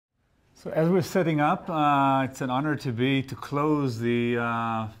So as we're setting up, it's an honor to close the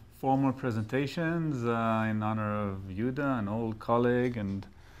formal presentations in honor of Yuda, an old colleague and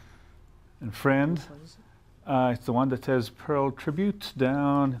friend. It's the one that says Pearl Tribute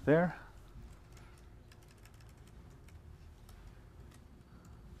down there.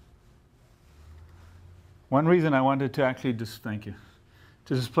 One reason I wanted to actually thank you,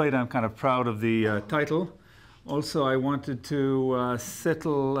 to display that I'm kind of proud of the title. Also, I wanted to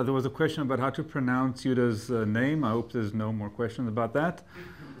settle, there was a question about how to pronounce Yuda's name. I hope there's no more questions about that.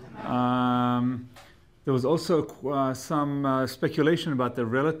 There was also some speculation about the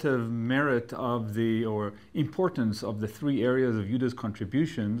relative merit of or importance of the three areas of Yuda's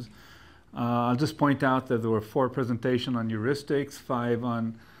contributions. I'll just point out that there were 4 presentations on heuristics, 5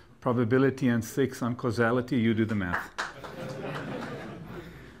 on probability, and 6 on causality. You do the math.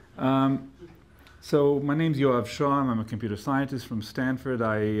 So my name's Yoav Shoham. I'm a computer scientist from Stanford.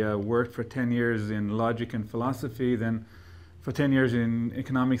 I worked for 10 years in logic and philosophy, then for 10 years in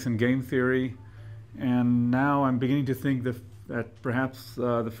economics and game theory. And now I'm beginning to think that perhaps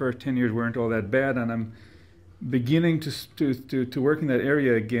the first 10 years weren't all that bad, and I'm beginning to work in that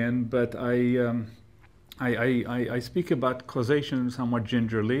area again. But I speak about causation somewhat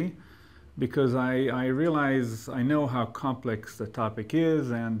gingerly because I realize I know how complex the topic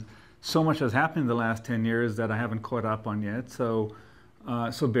is, and so much has happened in the last 10 years that I haven't caught up on yet, so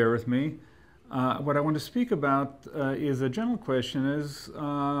bear with me. What I want to speak about is a general question, is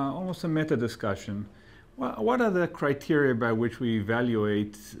almost a meta discussion. What are the criteria by which we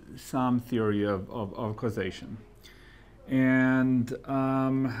evaluate some theory of causation? And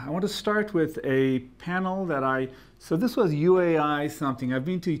I want to start with a panel that so this was UAI something. I've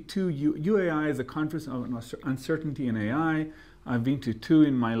been to 2, UAI is a conference on uncertainty in AI. I've been to 2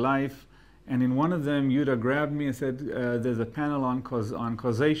 in my life, and in one of them, Yuda grabbed me and said, there's a panel on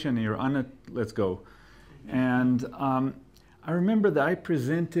causation, you're on it, let's go. And I remember that I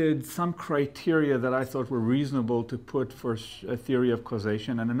presented some criteria that I thought were reasonable to put for a theory of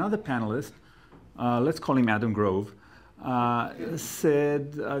causation, and another panelist, let's call him Adam Grove,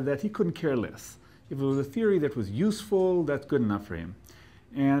 said that he couldn't care less. If it was a theory that was useful, that's good enough for him.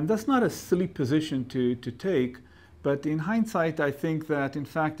 And that's not a silly position to take. But in hindsight, I think that, in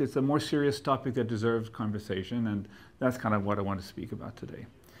fact, it's a more serious topic that deserves conversation, and that's kind of what I want to speak about today.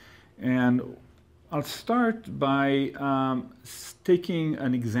 And I'll start by taking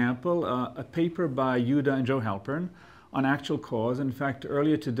an example, a paper by Yuda and Joe Halpern on actual cause. In fact,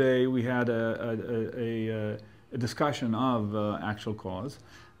 earlier today, we had a discussion of actual cause.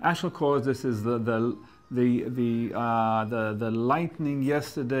 Actual cause, this is the lightning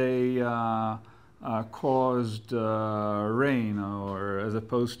yesterday caused rain, or as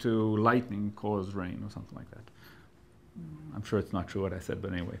opposed to lightning caused rain, or something like that. I'm sure it's not true what I said,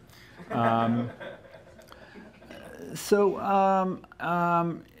 but anyway. And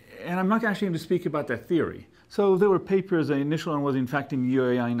I'm not actually going to speak about that theory. So there were papers. The initial one was, in fact, in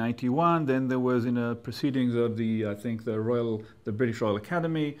UAI 91. Then there was in a proceedings of I think the British Royal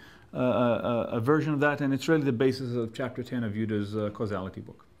Academy, a version of that, and it's really the basis of Chapter 10 of Yuda's causality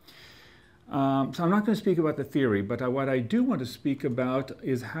book. So I'm not going to speak about the theory, but what I do want to speak about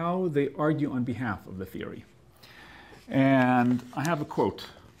is how they argue on behalf of the theory. And I have a quote.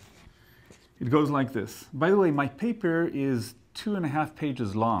 It goes like this. By the way, my paper is 2.5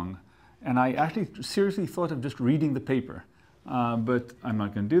 pages long, and I actually seriously thought of just reading the paper, but I'm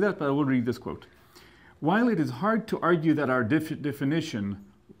not going to do that, but I will read this quote. While it is hard to argue that our definition,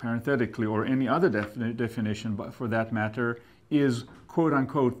 parenthetically, or any other definition for that matter, is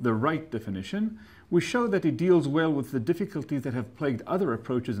quote-unquote the right definition, we show that it deals well with the difficulties that have plagued other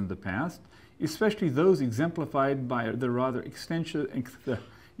approaches in the past, especially those exemplified by the rather extensive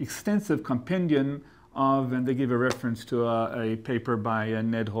compendium of, and they give a reference to a paper by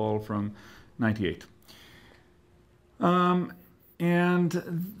Ned Hall from '98. And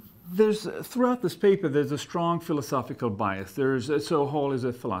throughout this paper, there's a strong philosophical bias. So Hall is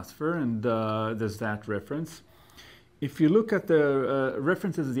a philosopher, and there's that reference. If you look at the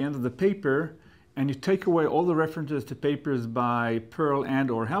references at the end of the paper, and you take away all the references to papers by Pearl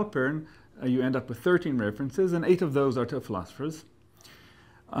and or Halpern, you end up with 13 references, and 8 of those are to philosophers.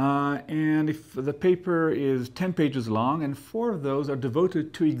 And if the paper is 10 pages long, and 4 of those are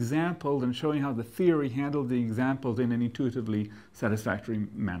devoted to examples and showing how the theory handled the examples in an intuitively satisfactory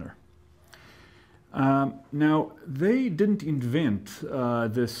manner. Now, they didn't invent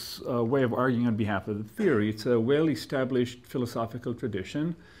this way of arguing on behalf of the theory. It's a well-established philosophical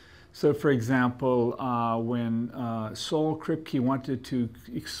tradition. So, for example, when Saul Kripke wanted to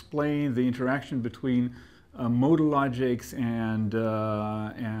explain the interaction between modal logics and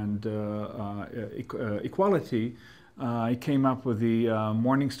and equality, I came up with the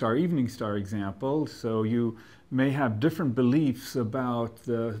morning star, evening star example. So you may have different beliefs about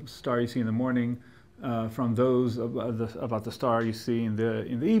the star you see in the morning from those about the star you see in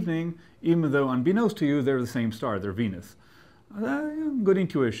the evening, even though unbeknownst to you, they're the same star, they're Venus. Good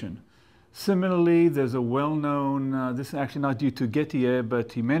intuition. Similarly, there's a well-known, this is actually not due to Gettier,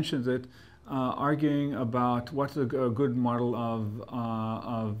 but he mentions it, arguing about what's a good model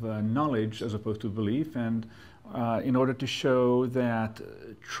of knowledge as opposed to belief, and in order to show that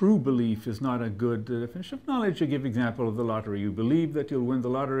true belief is not a good definition of knowledge, you give example of the lottery. You believe that you'll win the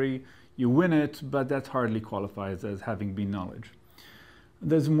lottery, you win it, but that hardly qualifies as having been knowledge.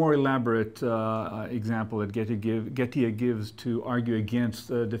 There's a more elaborate example that Gettier gives to argue against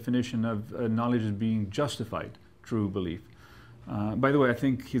the definition of knowledge as being justified true belief. By the way, I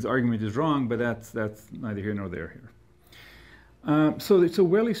think his argument is wrong, but that's neither here nor there here. So it's a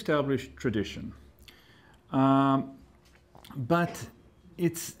well-established tradition, but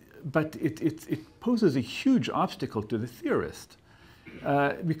it poses a huge obstacle to the theorist,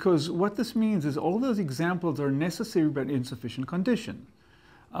 because what this means is all those examples are necessary but insufficient condition.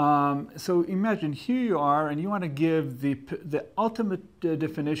 So imagine here you are and you want to give the ultimate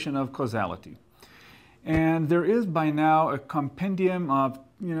definition of causality. And there is by now a compendium of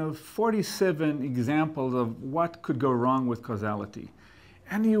 47 examples of what could go wrong with causality.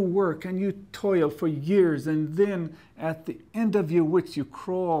 And you work and you toil for years, and then at the end of your wits you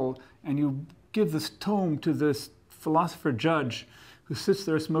crawl and you give this tome to this philosopher judge who sits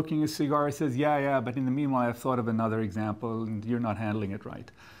there smoking a cigar and says, yeah, but in the meanwhile I've thought of another example and you're not handling it right.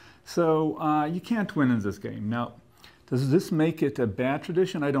 So you can't win in this game. Now, does this make it a bad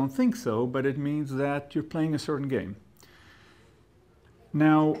tradition? I don't think so, but it means that you're playing a certain game.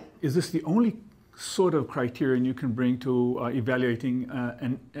 Now, is this the only sort of criterion you can bring to evaluating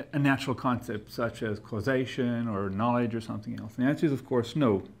a natural concept such as causation or knowledge or something else? And the answer is, of course,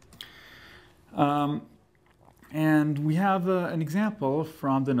 no. And we have an example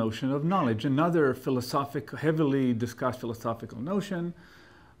from the notion of knowledge, another heavily discussed philosophical notion.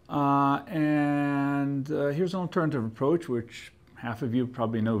 Here's an alternative approach, which half of you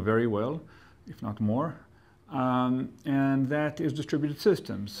probably know very well, if not more, and that is distributed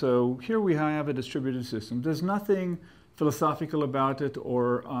systems. So here we have a distributed system. There's nothing philosophical about it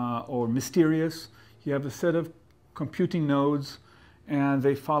or mysterious. You have a set of computing nodes, and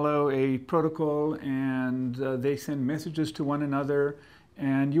they follow a protocol, and they send messages to one another,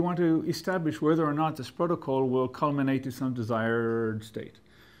 and you want to establish whether or not this protocol will culminate to some desired state.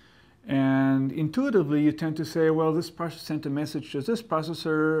 And intuitively, you tend to say, well, this processor sent a message to this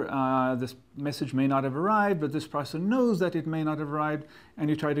processor. This message may not have arrived, but this processor knows that it may not have arrived. And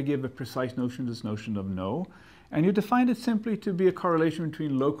you try to give a precise notion, this notion of no. And you define it simply to be a correlation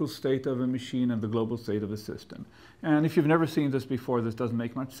between local state of a machine and the global state of a system. And if you've never seen this before, this doesn't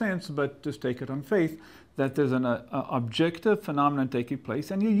make much sense, but just take it on faith that there's an objective phenomenon taking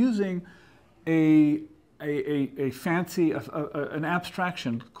place, and you're using an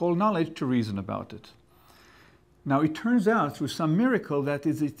abstraction called knowledge to reason about it. Now, it turns out through some miracle that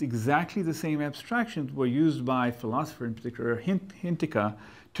it's exactly the same abstractions were used by philosophers, in particular Hintika,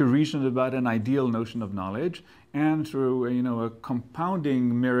 to reason about an ideal notion of knowledge, and through a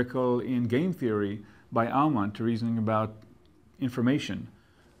compounding miracle in game theory by Aumann to reasoning about information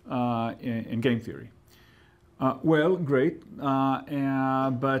in game theory. Well, great,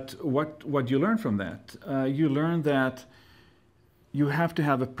 but what do you learn from that? You learn that you have to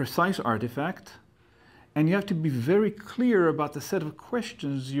have a precise artifact, and you have to be very clear about the set of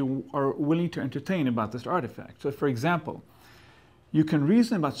questions you are willing to entertain about this artifact. So, for example, you can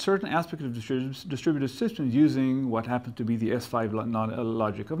reason about certain aspects of distributed systems using what happens to be the S5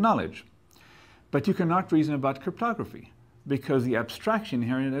 logic of knowledge. But you cannot reason about cryptography, because the abstraction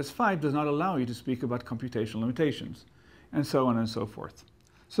inherent in S5 does not allow you to speak about computational limitations, and so on and so forth.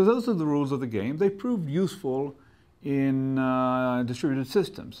 So those are the rules of the game. They proved useful in distributed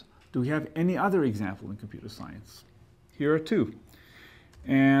systems. Do we have any other example in computer science? Here are two.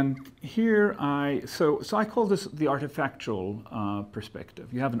 And here so I call this the artifactual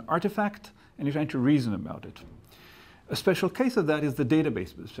perspective. You have an artifact, and you're trying to reason about it. A special case of that is the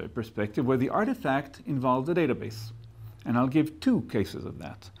database perspective, where the artifact involves a database. And I'll give two cases of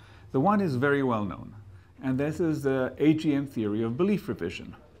that. The one is very well known, and this is the AGM theory of belief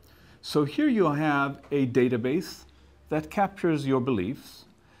revision. So here you have a database that captures your beliefs,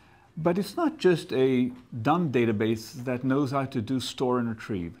 but it's not just a dumb database that knows how to do store and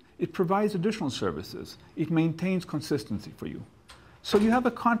retrieve. It provides additional services. It maintains consistency for you. So you have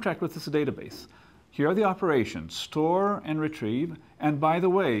a contract with this database. Here are the operations: store and retrieve. And by the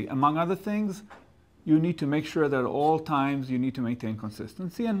way, among other things, you need to make sure that at all times you need to maintain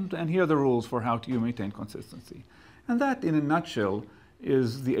consistency. And here are the rules for how you maintain consistency. And that, in a nutshell,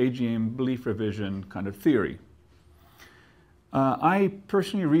 is the AGM belief revision kind of theory. I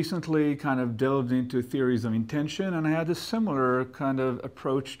personally recently kind of delved into theories of intention, and I had a similar kind of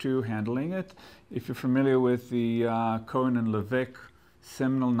approach to handling it. If you're familiar with the Cohen and Levesque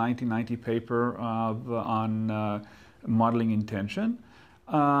seminal 1990 paper on modeling intention,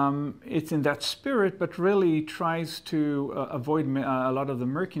 it's in that spirit, but really tries to avoid a lot of the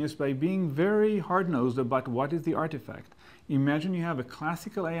murkiness by being very hard-nosed about what is the artifact. Imagine you have a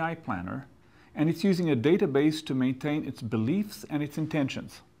classical AI planner, and it's using a database to maintain its beliefs and its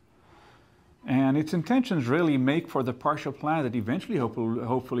intentions. And its intentions really make for the partial plan that eventually,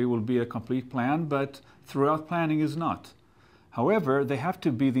 hopefully, will be a complete plan, but throughout planning is not. However, they have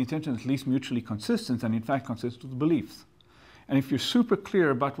to be, the intentions, at least mutually consistent, and in fact consistent with beliefs. And if you're super clear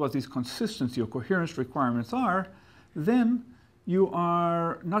about what these consistency or coherence requirements are, then you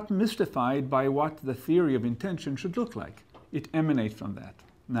are not mystified by what the theory of intention should look like. It emanates from that.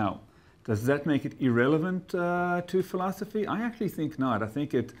 Now, does that make it irrelevant to philosophy? I actually think not. I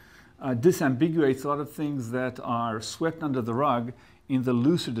think it disambiguates a lot of things that are swept under the rug in the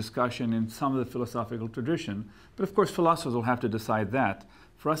looser discussion in some of the philosophical tradition. But of course, philosophers will have to decide that.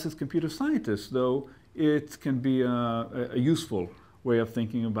 For us as computer scientists, though, it can be a useful way of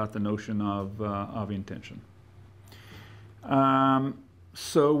thinking about the notion of intention.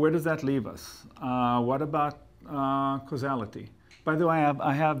 So where does that leave us? What about causality? By the way,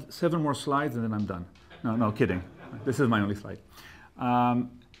 I have 7 more slides and then I'm done. No, kidding. This is my only slide.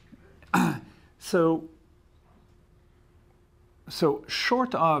 So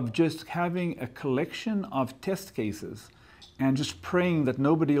short of just having a collection of test cases and just praying that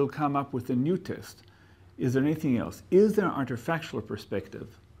nobody will come up with a new test, is there anything else? Is there an artifactual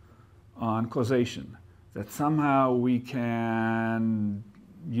perspective on causation that somehow we can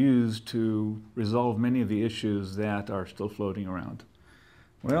use to resolve many of the issues that are still floating around?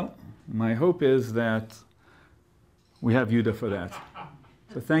 Well, my hope is that we have Yuda for that.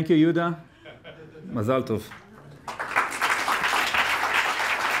 So thank you, Yuda. Mazal tov.